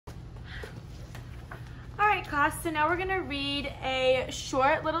class. So now we're going to read a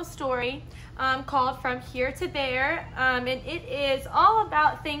short little story called From Here to There. And it is all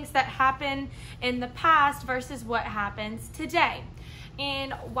about things that happen in the past versus what happens today.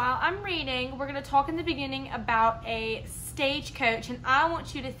 And while I'm reading, we're going to talk in the beginning about a stagecoach. And I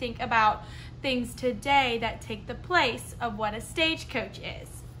want you to think about things today that take the place of what a stagecoach is.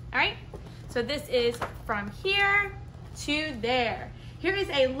 All right? So this is From Here to There. Here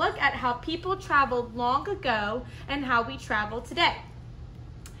is a look at how people traveled long ago and how we travel today.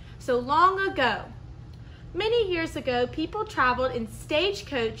 So long ago, many years ago, people traveled in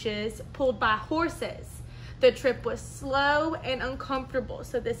stagecoaches pulled by horses. The trip was slow and uncomfortable.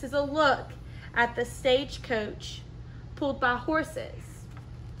 So this is a look at the stagecoach pulled by horses.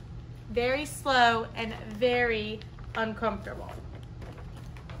 Very slow and very uncomfortable.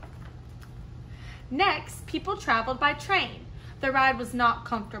 Next, people traveled by train. The ride was not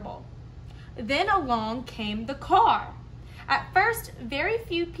comfortable. Then along came the car. At first, very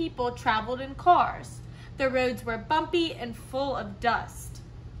few people traveled in cars. The roads were bumpy and full of dust.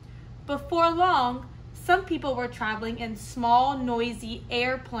 Before long, some people were traveling in small, noisy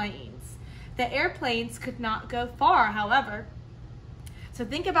airplanes. The airplanes could not go far, however. So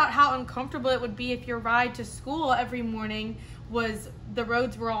think about how uncomfortable it would be if your ride to school every morning was the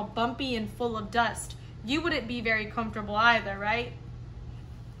roads were all bumpy and full of dust. You wouldn't be very comfortable either, right?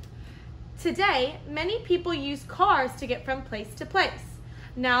 Today, many people use cars to get from place to place.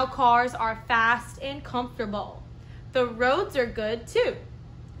 Now cars are fast and comfortable. The roads are good too.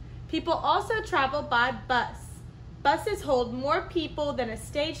 People also travel by bus. Buses hold more people than a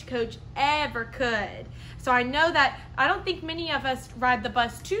stagecoach ever could. So I know that, I don't think many of us ride the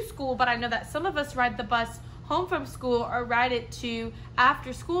bus to school, but I know that some of us ride the bus home from school or ride it to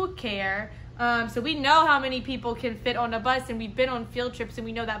after school care. So we know how many people can fit on a bus, and we've been on field trips and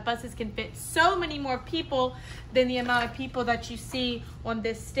we know that buses can fit so many more people than the amount of people that you see on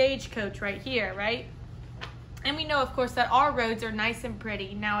this stagecoach right here, right? And we know, of course, that our roads are nice and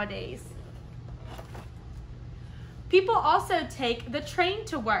pretty nowadays. People also take the train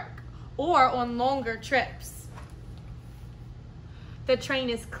to work or on longer trips. The train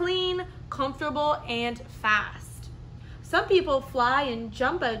is clean, comfortable, and fast. Some people fly in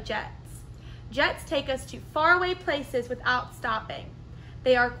jumbo jets. Jets take us to faraway places without stopping.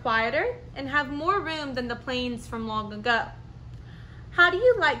 They are quieter and have more room than the planes from long ago. How do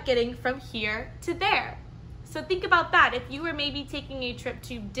you like getting from here to there? So think about that. If you were maybe taking a trip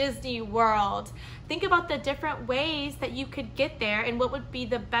to Disney World, think about the different ways that you could get there and what would be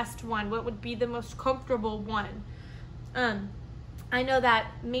the best one, what would be the most comfortable one. I know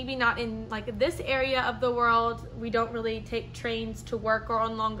that maybe not in like this area of the world, we don't really take trains to work or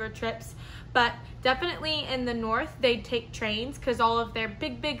on longer trips, but definitely in the north, they take trains because all of their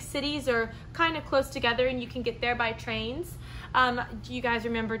big cities are kind of close together and you can get there by trains. Do you guys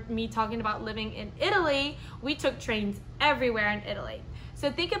remember me talking about living in Italy? We took trains everywhere in Italy.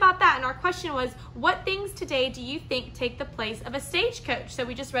 So think about that. And our question was, what things today do you think take the place of a stagecoach? So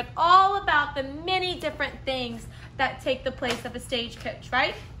we just read all about the many different things that take the place of a stagecoach,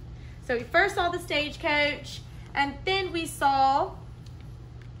 right? So we first saw the stagecoach, and then we saw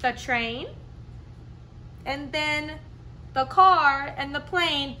the train, and then the car and the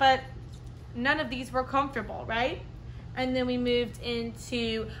plane, but none of these were comfortable, right? And then we moved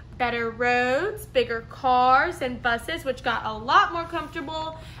into better roads, bigger cars and buses, which got a lot more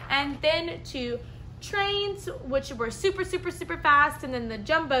comfortable. And then to trains, which were super fast. And then the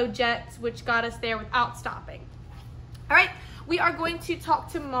jumbo jets, which got us there without stopping. All right, we are going to talk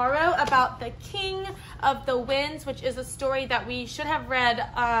tomorrow about the King of the Winds, which is a story that we should have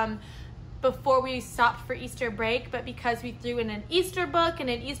read before we stopped for Easter break, but because we threw in an Easter book and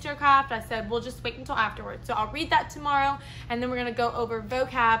an Easter craft, I said we'll just wait until afterwards. So I'll read that tomorrow, and then we're gonna go over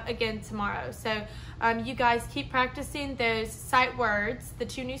vocab again tomorrow. So you guys keep practicing those sight words, the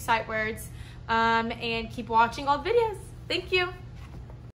 2 new sight words, and keep watching all the videos. Thank you.